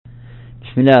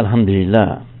Bismillah,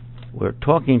 alhamdulillah. We're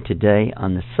talking today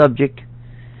on the subject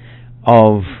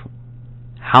of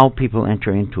how people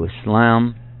enter into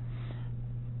Islam.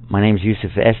 My name is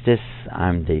Yusuf Estes.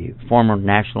 I'm the former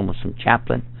National Muslim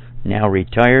Chaplain, now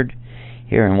retired,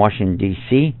 here in Washington,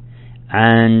 D.C.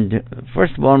 And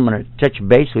first of all, I'm going to touch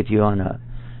base with you on a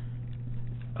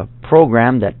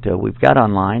program that we've got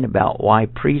online about why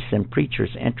priests and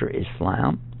preachers enter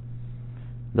Islam.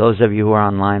 Those of you who are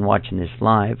online watching this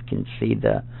live can see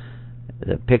the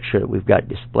picture that we've got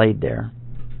displayed there.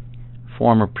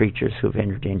 Former preachers who have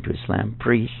entered into Islam,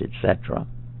 priests, etc.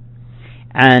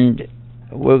 And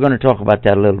we're going to talk about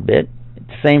that a little bit. At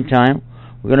the same time,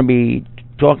 we're going to be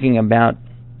talking about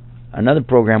another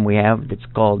program we have that's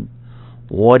called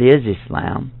What is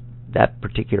Islam? That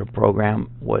particular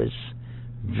program was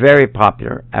very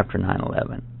popular after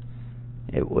 9/11.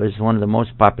 It was one of the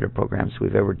most popular programs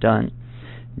we've ever done,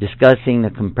 discussing the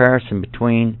comparison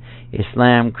between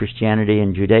Islam, Christianity,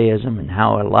 and Judaism and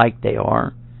how alike they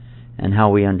are and how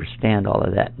we understand all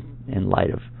of that in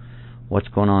light of what's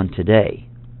going on today,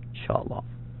 inshallah.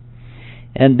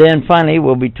 And then finally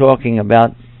we'll be talking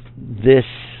about this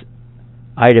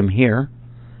item here,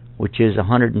 which is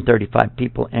 135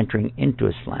 people entering into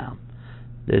Islam.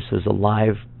 This was a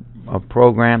live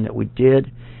program that we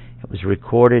did. It was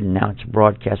recorded and now it's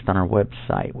broadcast on our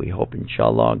website. We hope,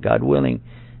 inshallah, God willing,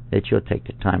 that you'll take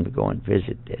the time to go and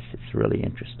visit this. It's really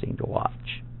interesting to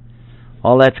watch.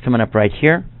 All that's coming up right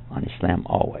here on Islam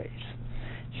Always.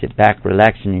 Sit back,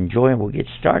 relax, and enjoy, and we'll get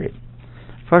started.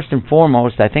 First and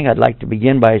foremost, I think I'd like to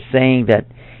begin by saying that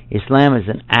Islam is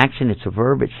an action, it's a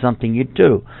verb, it's something you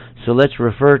do. So let's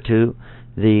refer to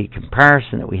the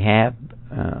comparison that we have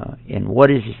in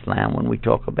what is Islam when we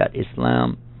talk about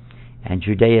Islam and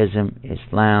Judaism,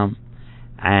 Islam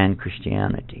and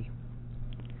Christianity.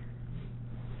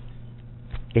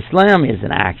 Islam is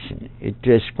an action. It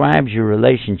describes your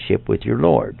relationship with your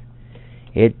Lord.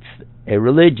 It's a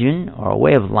religion, or a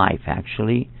way of life,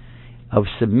 actually, of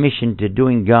submission to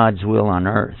doing God's will on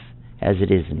earth as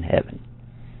it is in heaven.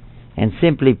 And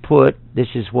simply put, this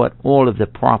is what all of the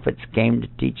prophets came to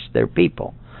teach their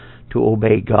people: to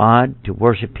obey God, to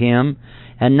worship Him,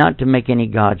 and not to make any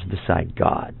gods beside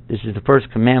God. This is the first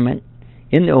commandment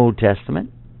in the Old Testament.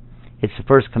 It's the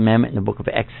first commandment in the book of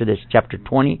Exodus chapter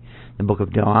 20, the book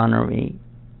of Deuteronomy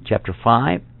chapter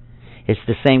 5. It's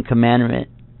the same commandment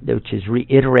which is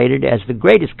reiterated as the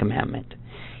greatest commandment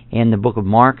in the book of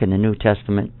Mark in the New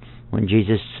Testament, when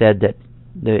Jesus said that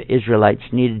the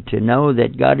Israelites needed to know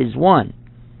that God is one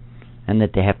and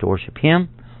that they have to worship Him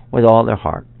with all their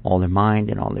heart, all their mind,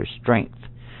 and all their strength.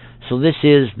 So this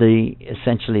is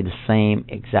essentially the same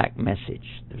exact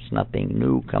message. There's nothing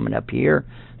new coming up here.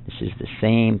 This is the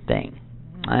same thing.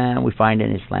 And we find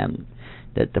in Islam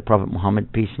that the Prophet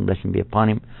Muhammad, peace and blessing be upon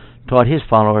him, taught his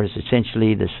followers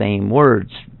essentially the same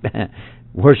words: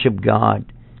 worship God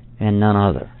and none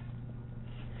other.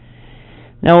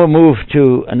 Now we'll move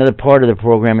to another part of the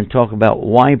program and talk about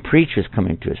why preachers come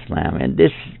into Islam. And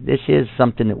this is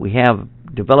something that we have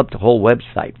developed a whole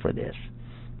website for this,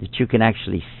 that you can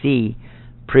actually see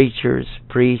preachers,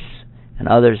 priests, and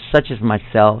others such as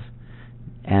myself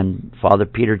and Father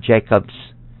Peter Jacobs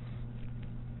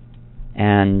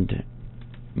and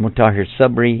Mutahir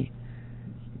Sabri.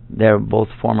 They're both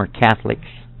former Catholics.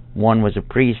 One was a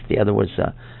priest, the other was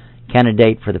a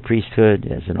candidate for the priesthood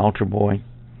as an altar boy.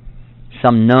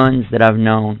 Some nuns that I've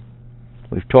known.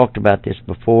 We've talked about this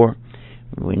before.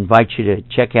 We invite you to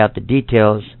check out the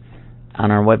details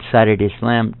on our website at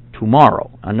Islam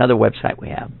Tomorrow, another website we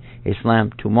have,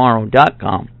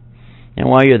 islamtomorrow.com. And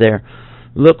while you're there,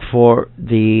 look for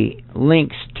the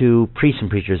links to priests and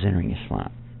preachers entering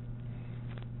Islam.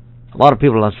 A lot of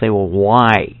people will say, well,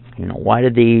 why? Why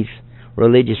did these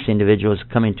religious individuals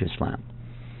come into Islam?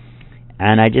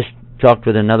 And I just talked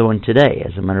with another one today,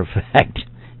 as a matter of fact.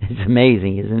 It's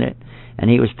amazing, isn't it? And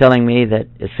he was telling me that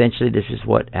essentially this is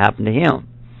what happened to him.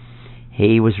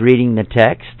 He was reading the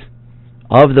text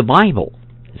of the Bible,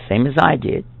 the same as I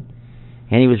did,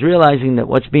 and he was realizing that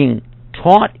what's being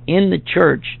taught in the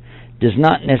church does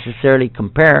not necessarily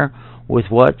compare with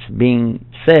what's being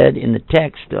said in the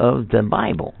text of the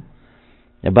Bible.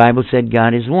 The Bible said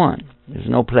God is one. There's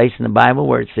no place in the Bible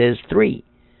where it says three.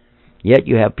 Yet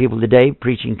you have people today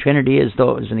preaching Trinity as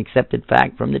though it was an accepted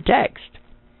fact from the text.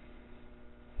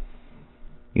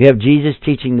 You have Jesus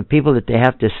teaching the people that they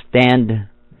have to stand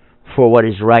for what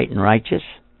is right and righteous.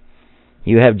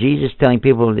 You have Jesus telling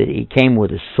people that He came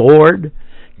with a sword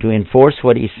to enforce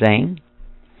what He's saying.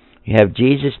 You have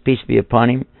Jesus, peace be upon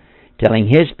Him, telling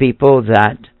His people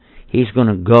that He's going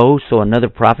to go so another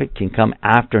prophet can come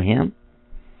after Him.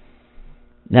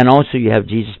 Then also you have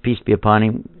Jesus, peace be upon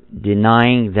him,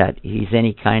 denying that he's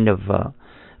any kind of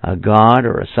a God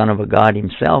or a son of a God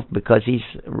himself, because he's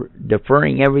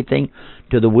deferring everything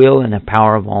to the will and the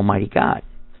power of Almighty God.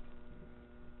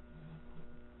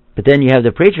 But then you have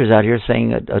the preachers out here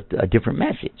saying a different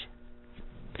message.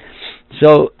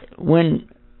 So when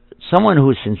someone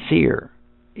who's sincere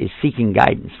is seeking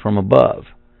guidance from above,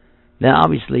 then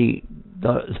obviously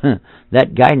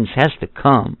that guidance has to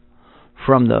come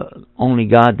from the only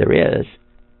God there is.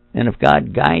 And if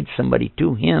God guides somebody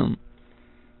to him,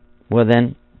 well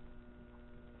then,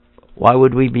 why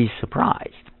would we be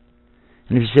surprised?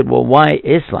 And if you said, well, why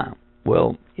Islam?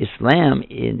 Well, Islam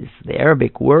is the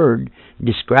Arabic word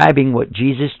describing what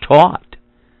Jesus taught.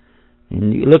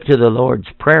 And you look to the Lord's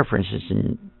Prayer, for instance,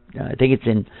 in, I think it's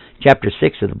in chapter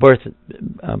 6 of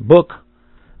the book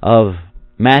of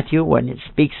Matthew, when it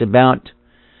speaks about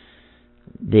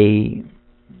the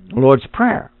Lord's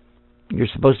Prayer. You're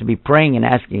supposed to be praying and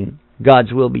asking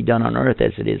God's will be done on earth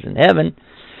as it is in heaven.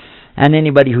 And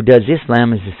anybody who does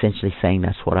Islam is essentially saying,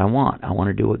 that's what I want. I want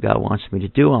to do what God wants me to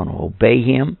do. I want to obey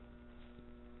him.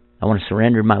 I want to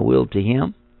surrender my will to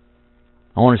him.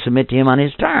 I want to submit to him on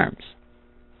his terms.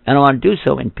 And I want to do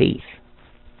so in peace.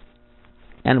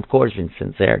 And of course in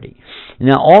sincerity.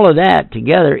 Now all of that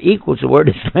together equals the word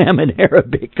Islam in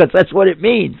Arabic, because that's what it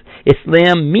means.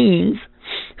 Islam means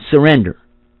surrender,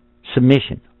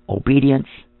 submission, obedience,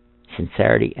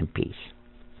 sincerity, and peace.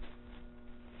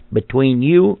 Between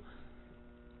you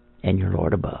and your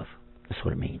Lord above. That's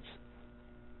what it means.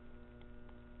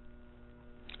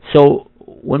 So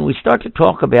when we start to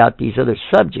talk about these other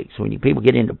subjects, when people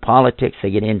get into politics,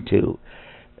 they get into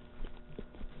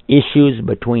issues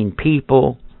between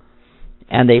people,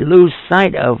 and they lose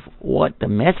sight of what the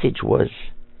message was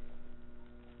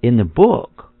in the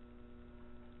book.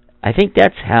 I think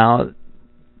that's how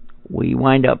we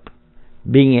wind up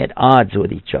being at odds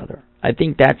with each other. I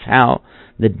think that's how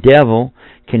the devil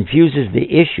confuses the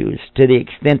issues to the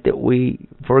extent that we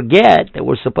forget that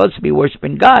we're supposed to be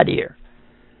worshiping God here.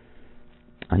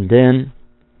 And then,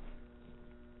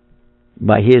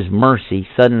 by his mercy,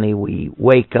 suddenly we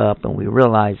wake up and we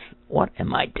realize, what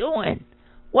am I doing?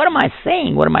 What am I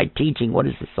saying? What am I teaching? What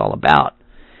is this all about?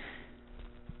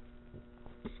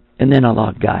 And then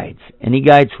Allah guides. And he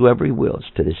guides whoever he wills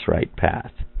to this right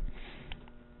path.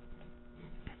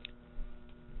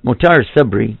 Muhtar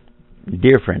Sabri, a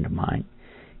dear friend of mine,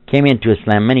 came into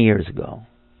Islam many years ago.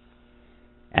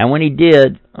 And when he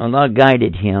did, Allah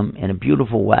guided him in a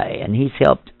beautiful way. And he's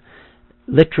helped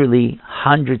literally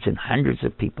hundreds and hundreds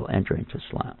of people enter into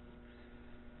Islam.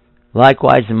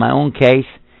 Likewise, in my own case,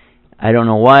 I don't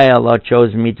know why Allah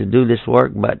chose me to do this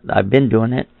work, but I've been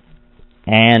doing it.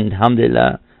 And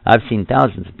alhamdulillah, I've seen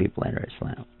thousands of people enter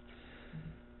Islam.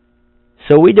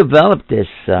 So we developed this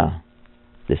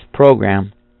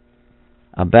program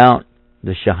about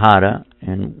the Shahada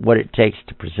and what it takes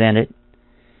to present it.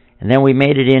 And then we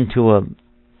made it into a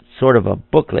sort of a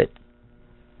booklet,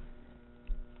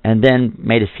 and then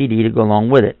made a CD to go along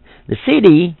with it. The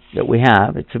CD that we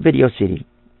have, it's a video CD.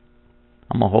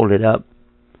 I'm going to hold it up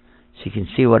so you can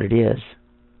see what it is.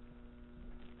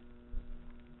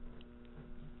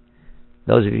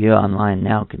 Those of you online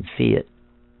now can see it.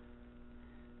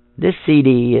 This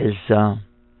CD is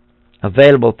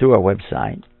available through our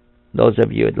website. Those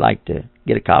of you who would like to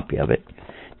get a copy of it,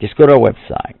 just go to our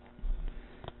website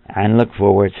and look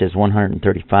for where it says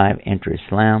 135 Enter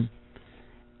Islam,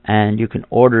 and you can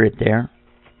order it there,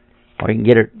 or you can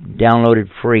get it downloaded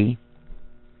free.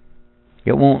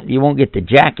 You won't get the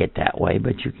jacket that way,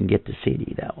 but you can get the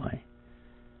CD that way.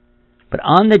 But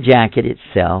on the jacket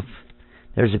itself,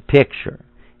 there's a picture.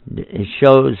 It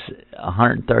shows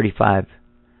 135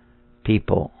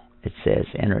 people. It says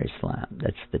Enter Islam.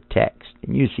 That's the text.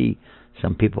 And you see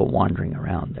some people wandering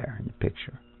around there in the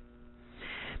picture.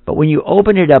 But when you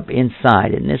open it up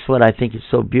inside, and this is what I think is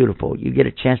so beautiful, you get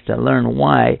a chance to learn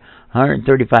why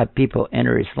 135 people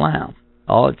enter Islam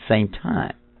all at the same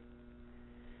time.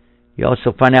 You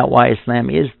also find out why Islam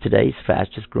is today's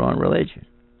fastest growing religion.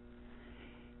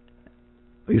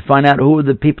 You find out who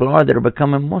the people are that are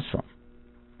becoming Muslim.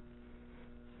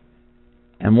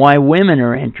 And why women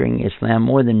are entering Islam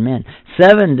more than men.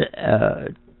 7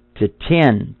 to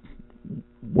 10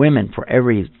 women for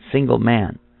every single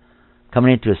man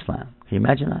coming into Islam. Can you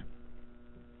imagine that?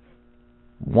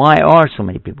 Why are so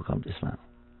many people coming to Islam?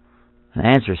 And the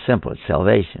answer is simple. It's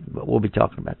salvation. But we'll be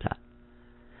talking about that.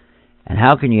 And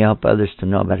how can you help others to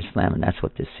know about Islam? And that's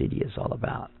what this CD is all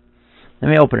about. Let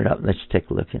me open it up and let's take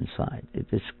a look inside.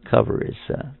 This cover is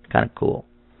kind of cool.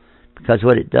 Because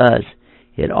what it does,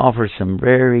 It offers some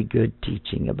very good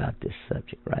teaching about this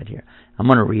subject right here. I'm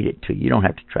going to read it to you. You don't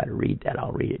have to try to read that.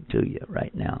 I'll read it to you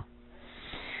right now.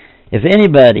 If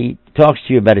anybody talks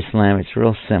to you about Islam, it's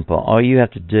real simple. All you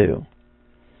have to do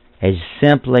is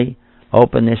simply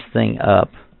open this thing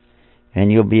up,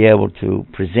 and you'll be able to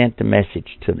present the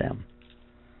message to them.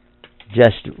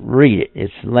 Just read it.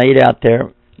 It's laid out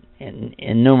there and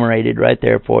enumerated right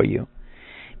there for you.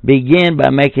 Begin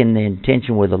by making the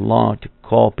intention with Allah to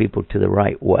call people to the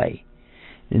right way.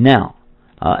 Now,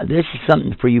 this is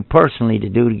something for you personally to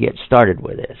do to get started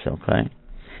with this, okay?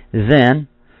 Then,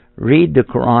 read the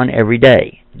Quran every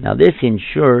day. Now, this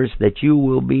ensures that you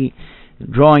will be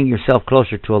drawing yourself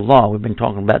closer to Allah. We've been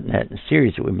talking about that in a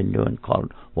series that we've been doing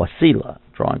called Wasila,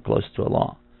 drawing close to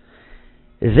Allah.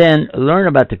 Then, learn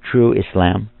about the true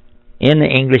Islam in the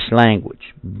English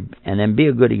language, and then be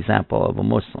a good example of a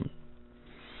Muslim.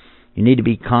 You need to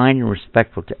be kind and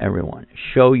respectful to everyone.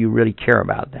 Show you really care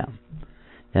about them.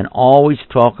 Then always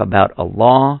talk about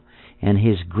Allah and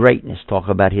His greatness. Talk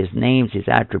about His names, His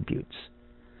attributes.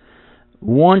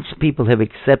 Once people have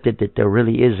accepted that there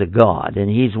really is a God, and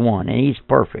He's one, and He's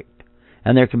perfect,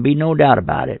 and there can be no doubt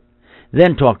about it,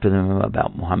 then talk to them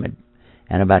about Muhammad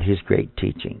and about His great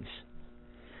teachings.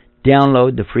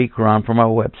 Download the free Quran from our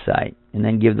website, and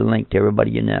then give the link to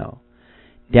everybody you know.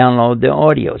 Download the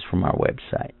audios from our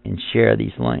website and share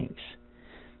these links.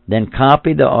 Then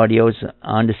copy the audios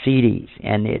onto CDs,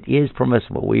 and it is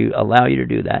permissible. We allow you to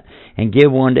do that, and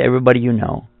give one to everybody you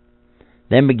know.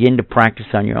 Then begin to practice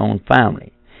on your own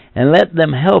family, and let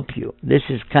them help you. This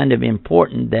is kind of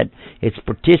important, that it's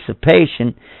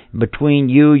participation between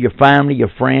you, your family,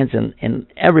 your friends, and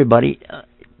everybody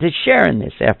to share in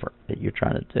this effort that you're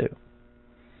trying to do.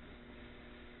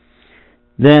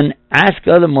 Then ask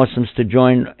other Muslims to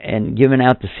join in giving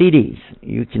out the CDs.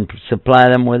 You can supply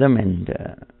them with them and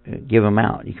give them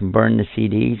out. You can burn the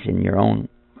CDs in your own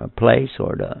place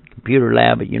or the computer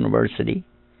lab at university.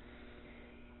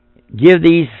 Give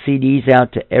these CDs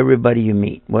out to everybody you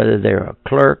meet, whether they're a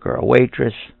clerk or a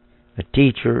waitress, a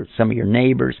teacher, some of your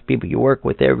neighbors, people you work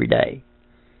with every day.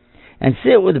 And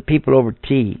sit with the people over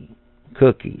tea,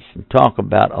 cookies, and talk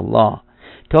about Allah.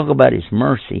 Talk about His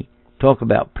mercy. Talk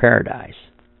about paradise.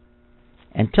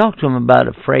 And talk to them about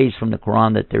a phrase from the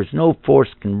Quran that there's no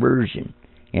forced conversion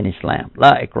in Islam.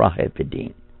 La ikraha fid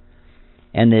din.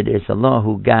 And that it's Allah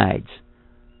who guides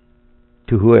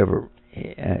to whoever,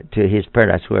 to His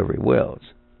paradise, whoever He wills.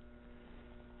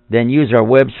 Then use our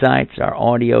websites, our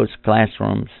audios,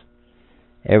 classrooms,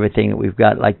 everything that we've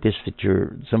got like this that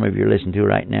some of you are listening to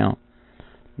right now.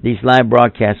 These live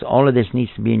broadcasts, all of this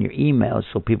needs to be in your emails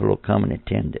so people will come and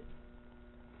attend it.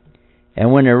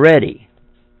 And when they're ready,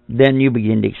 then you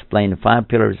begin to explain the 5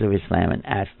 pillars of Islam and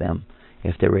ask them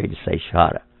if they're ready to say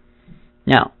Shahada.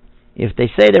 Now, if they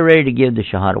say they're ready to give the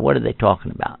Shahada, what are they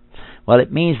talking about? Well,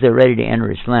 it means they're ready to enter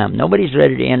Islam. Nobody's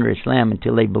ready to enter Islam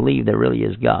until they believe there really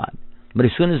is God. But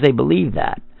as soon as they believe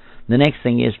that, the next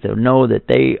thing is to know that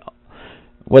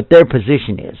what their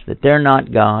position is, that they're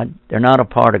not God, they're not a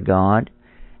part of God,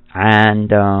 and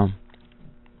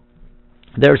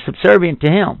they're subservient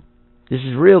to Him. This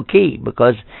is real key,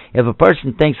 because if a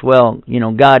person thinks, well,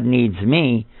 God needs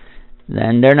me,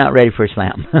 then they're not ready for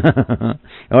Islam.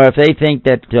 Or if they think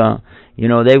that,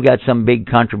 they've got some big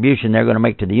contribution they're going to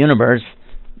make to the universe,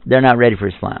 they're not ready for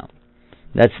Islam.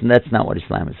 That's not what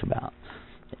Islam is about.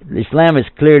 Islam is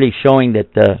clearly showing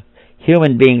that the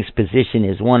human being's position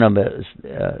is one of a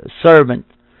servant,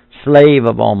 slave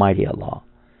of Almighty Allah,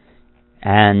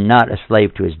 and not a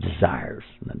slave to his desires.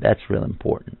 That's real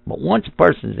important. But once a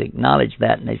person has acknowledged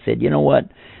that and they said, you know what,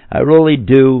 I really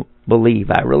do believe,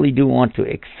 I really do want to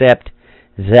accept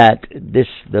that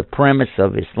the premise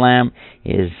of Islam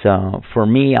is for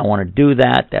me, I want to do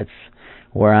that, that's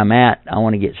where I'm at, I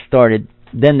want to get started,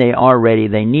 then they are ready,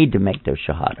 they need to make their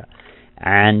Shahada.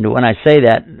 And when I say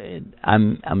that,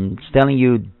 I'm telling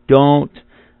you, don't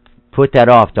put that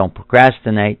off, don't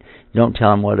procrastinate, don't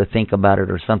tell them what to think about it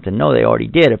or something. No, they already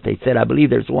did. If they said, I believe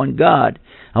there's one God,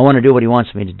 I want to do what He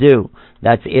wants me to do,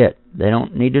 that's it. They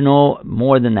don't need to know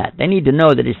more than that. They need to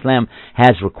know that Islam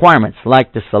has requirements,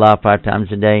 like the Salah 5 times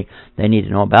a day. They need to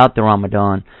know about the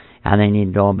Ramadan, and they need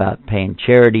to know about paying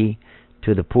charity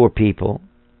to the poor people,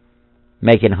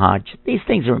 making Hajj. These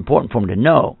things are important for them to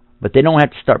know, but they don't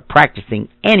have to start practicing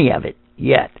any of it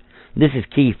yet. This is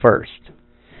key first,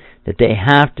 that they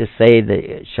have to say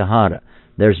the Shahada.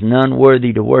 There's none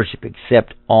worthy to worship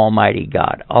except Almighty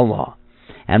God, Allah.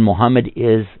 And Muhammad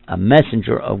is a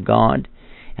messenger of God,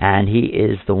 and he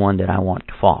is the one that I want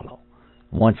to follow.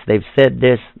 Once they've said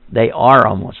this, they are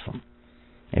a Muslim.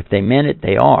 If they meant it,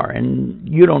 they are. And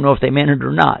you don't know if they meant it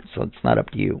or not, so it's not up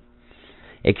to you.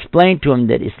 Explain to him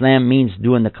that Islam means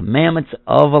doing the commandments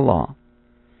of Allah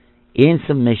in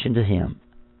submission to Him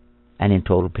and in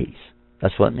total peace.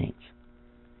 That's what it means.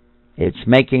 It's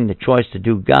making the choice to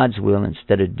do God's will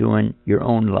instead of doing your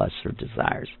own lusts or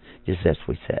desires, just as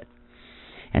we said.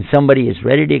 And somebody is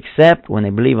ready to accept when they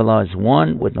believe Allah is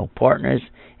one with no partners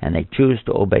and they choose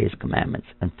to obey His commandments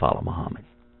and follow Muhammad.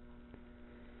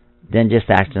 Then just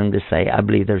ask them to say, I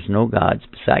believe there's no gods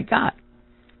beside God.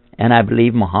 And I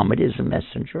believe Muhammad is a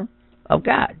messenger of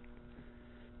God.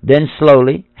 Then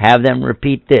slowly have them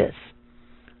repeat this.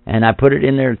 And I put it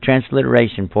in their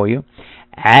transliteration for you.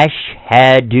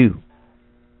 Ashhadu.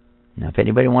 Now if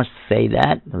anybody wants to say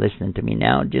that, listening to me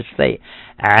now, just say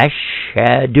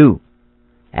Ashhadu.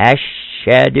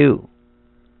 Ashhadu.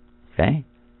 Okay?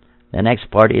 The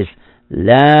next part is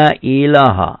La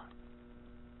ilaha.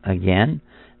 Again,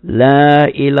 La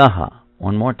ilaha.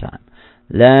 One more time.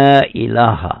 La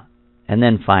ilaha. And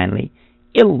then finally,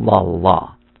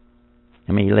 illallah.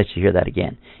 Let me let you hear that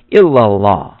again.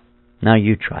 Illallah. Now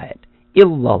you try it.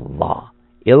 Illallah.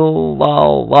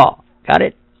 Illallah. Got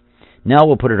it? Now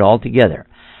we'll put it all together.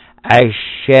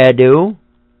 Ashhadu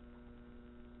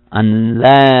an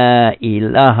la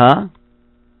ilaha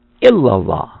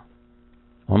illallah.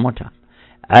 One more time.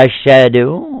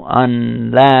 Ashhadu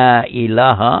an la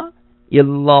ilaha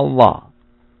illallah.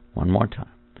 One more time.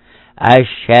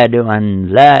 Ashhadu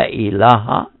an la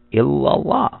ilaha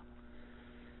illallah.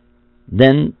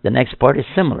 Then the next part is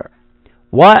similar.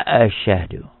 Wa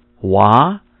ashhadu.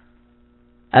 Wa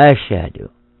ashhadu.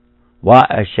 Wa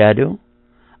ashhadu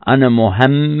anna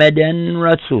Muhammadan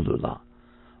Rasulullah.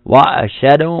 Wa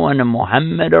ashhadu anna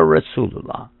Muhammadan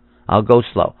Rasulullah. I'll go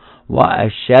slow. Wa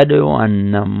ashhadu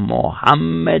anna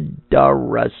Muhammadan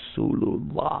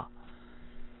Rasulullah.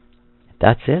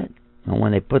 That's it. And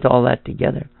when they put all that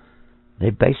together, they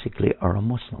basically are a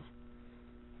Muslim.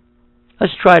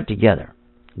 Let's try it together.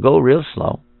 Go real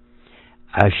slow.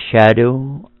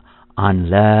 Ashhadu an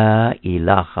la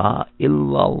ilaha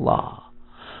illallah.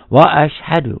 Wa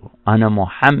ashhadu anna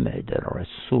Muhammadan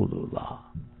Rasulullah.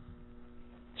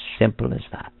 Simple as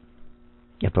that.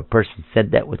 If a person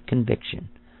said that with conviction,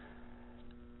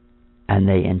 and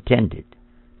they intended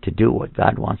to do what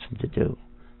God wants them to do,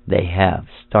 they have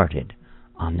started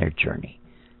on their journey.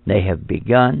 They have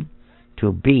begun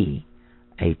to be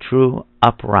a true,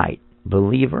 upright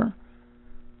believer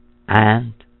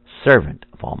and servant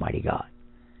of Almighty God.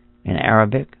 In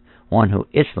Arabic, one who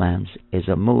Islams is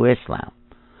a Mu-Islam.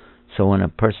 So when a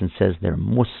person says they're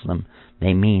Muslim,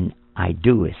 they mean, I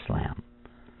do Islam.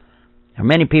 There are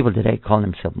many people today call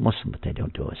themselves Muslim, but they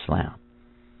don't do Islam.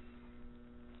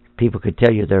 People could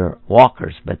tell you they're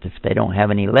walkers, but if they don't have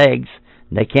any legs,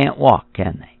 they can't walk,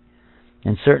 can they?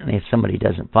 And certainly if somebody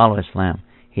doesn't follow Islam,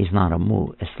 he's not a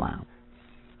Mu-Islam.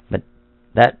 But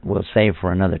that we'll save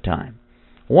for another time.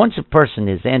 Once a person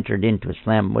is entered into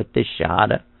Islam with this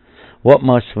Shahada, what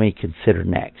must we consider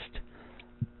next?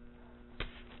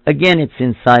 Again, it's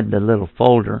inside the little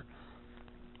folder.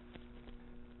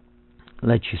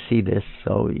 Let you see this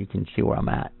so you can see where I'm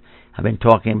at. I've been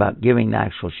talking about giving the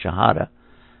actual Shahada.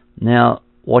 Now,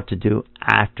 what to do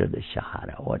after the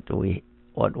Shahada?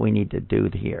 What we need to do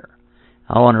here?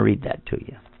 I want to read that to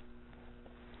you.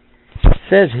 It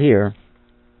says here,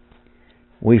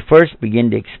 we first begin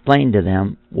to explain to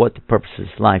them what the purpose of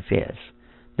this life is.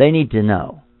 They need to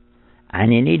know.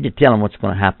 And you need to tell them what's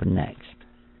going to happen next.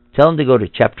 Tell them to go to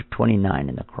chapter 29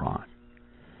 in the Quran.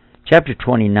 Chapter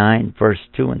 29, verse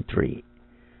 2 and 3.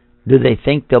 Do they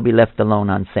think they'll be left alone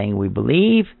on saying we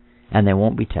believe, and they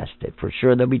won't be tested? For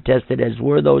sure they'll be tested as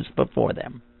were those before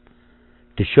them,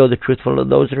 to show the truthful of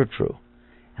those that are true,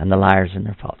 and the liars in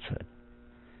their falsehood.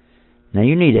 Now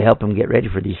you need to help them get ready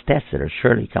for these tests that are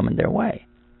surely coming their way.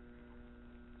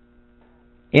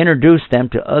 Introduce them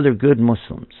to other good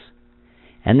Muslims,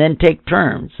 and then take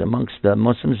turns amongst the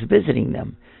Muslims visiting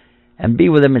them, and be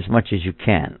with them as much as you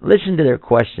can. Listen to their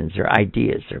questions, their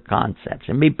ideas, their concepts,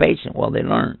 and be patient while they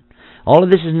learn. All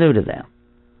of this is new to them.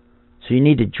 So you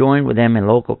need to join with them in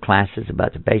local classes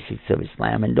about the basics of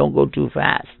Islam, and don't go too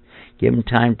fast. Give them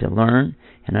time to learn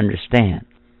and understand.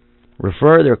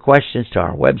 Refer their questions to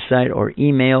our website or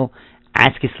email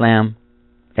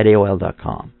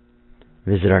askislam@aol.com.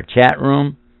 Visit our chat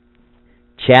room,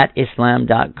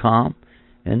 chatislam.com,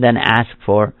 and then ask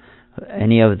for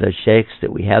any of the sheikhs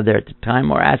that we have there at the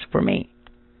time, or ask for me.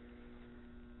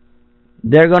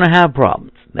 They're going to have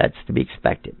problems. That's to be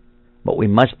expected. But we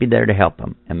must be there to help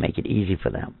them and make it easy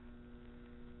for them.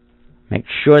 Make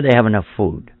sure they have enough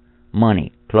food,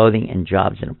 money, clothing, and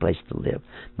jobs, and a place to live.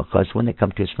 Because when they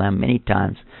come to Islam, many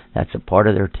times that's a part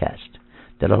of their test.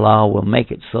 That Allah will make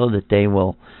it so that they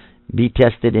will be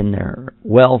tested in their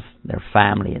wealth, their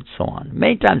family, and so on.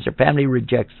 Many times their family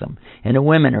rejects them, and the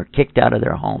women are kicked out of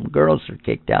their home. Girls are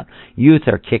kicked out. Youth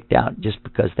are kicked out just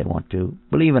because they want to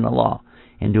believe in Allah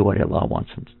and do what Allah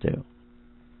wants them to do.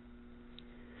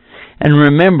 And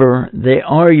remember, they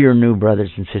are your new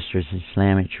brothers and sisters in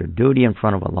Islam. It's your duty in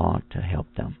front of Allah to help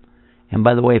them. And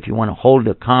by the way, if you want to hold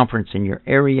a conference in your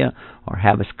area or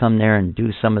have us come there and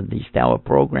do some of these Dawah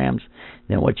programs,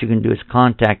 then what you can do is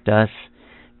contact us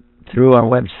through our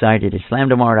website at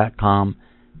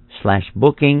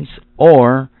islamtomorrow.com/bookings,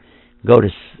 or go to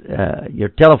your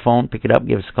telephone, pick it up,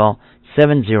 give us a call,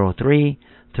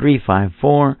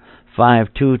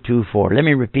 703-354-5224. Let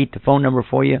me repeat the phone number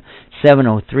for you,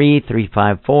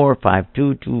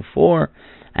 703-354-5224,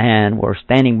 and we're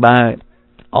standing by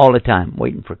all the time,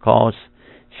 waiting for calls,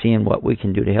 seeing what we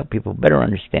can do to help people better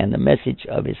understand the message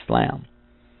of Islam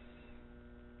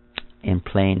in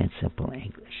plain and simple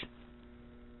English.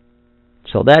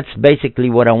 So that's basically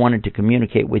what I wanted to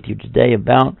communicate with you today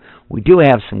about. We do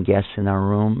have some guests in our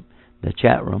room, the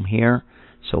chat room here,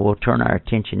 so we'll turn our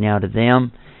attention now to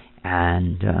them.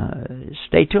 And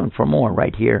stay tuned for more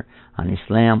right here on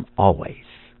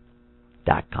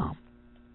IslamAlways.com.